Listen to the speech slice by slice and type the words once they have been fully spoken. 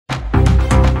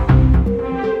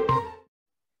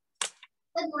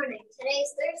Good morning. Today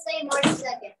is Thursday, March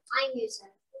 2nd. I'm Yusuf.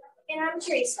 And I'm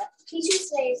Teresa. Teacher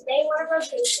today is day 1 of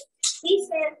rotation. Please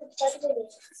stand for the Pledge of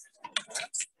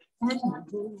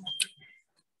Allegiance.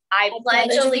 I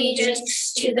pledge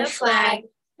allegiance to the flag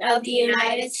of the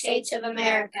United States of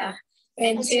America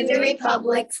and to the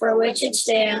republic for which it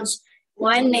stands,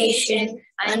 one nation,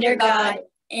 under God,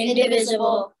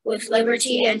 indivisible, with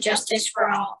liberty and justice for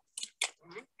all.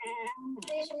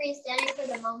 Please remain standing for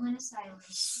the moment of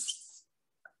silence.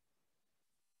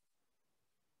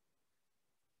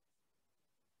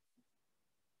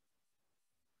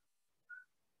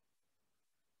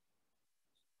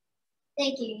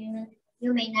 Thank you.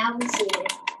 You may now be seated. And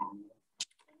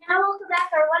now welcome back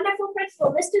our wonderful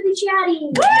principal, Mr.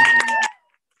 Luciani.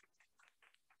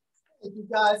 Thank you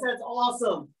guys, that's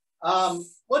awesome.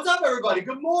 What's up, everybody?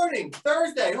 Good morning.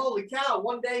 Thursday, holy cow,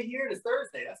 one day here and it's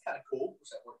Thursday. That's kind of cool. Wish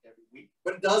that worked every week,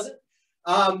 but it doesn't.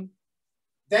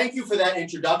 Thank you for that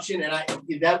introduction, and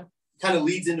that kind of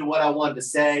leads into what I wanted to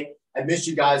say. I missed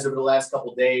you guys over the last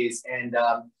couple of days, and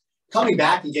coming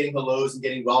back and getting hellos and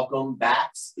getting welcome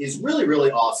backs is really, really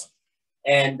awesome.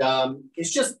 And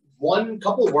it's just one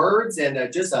couple words and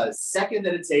just a second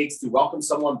that it takes to welcome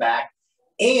someone back.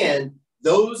 And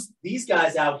these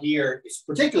guys out here,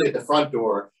 particularly at the front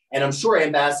door, and I'm sure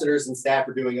ambassadors and staff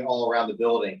are doing it all around the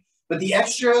building, but the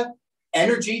extra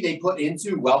energy they put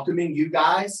into welcoming you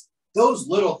guys, those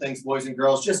little things, boys and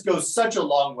girls, just go such a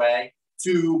long way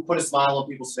to put a smile on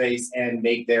people's face and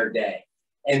make their day.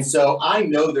 And so I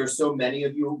know there's so many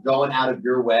of you going out of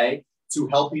your way to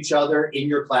help each other in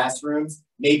your classrooms,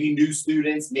 maybe new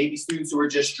students, maybe students who are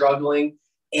just struggling,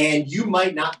 and you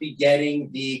might not be getting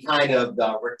the kind of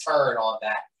the return on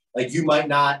that. Like you might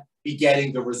not be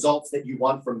getting the results that you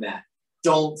want from that.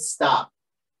 Don't stop.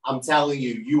 I'm telling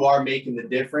you, you are making the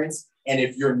difference. And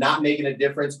if you're not making a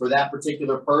difference for that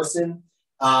particular person,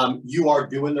 you are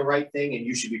doing the right thing and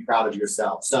you should be proud of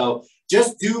yourself. So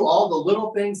just do all the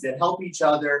little things that help each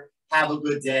other have a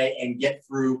good day and get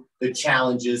through the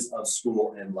challenges of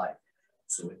school and life.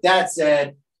 So with that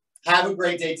said, have a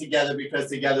great day together, because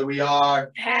together we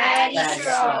are Patty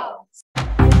Strong.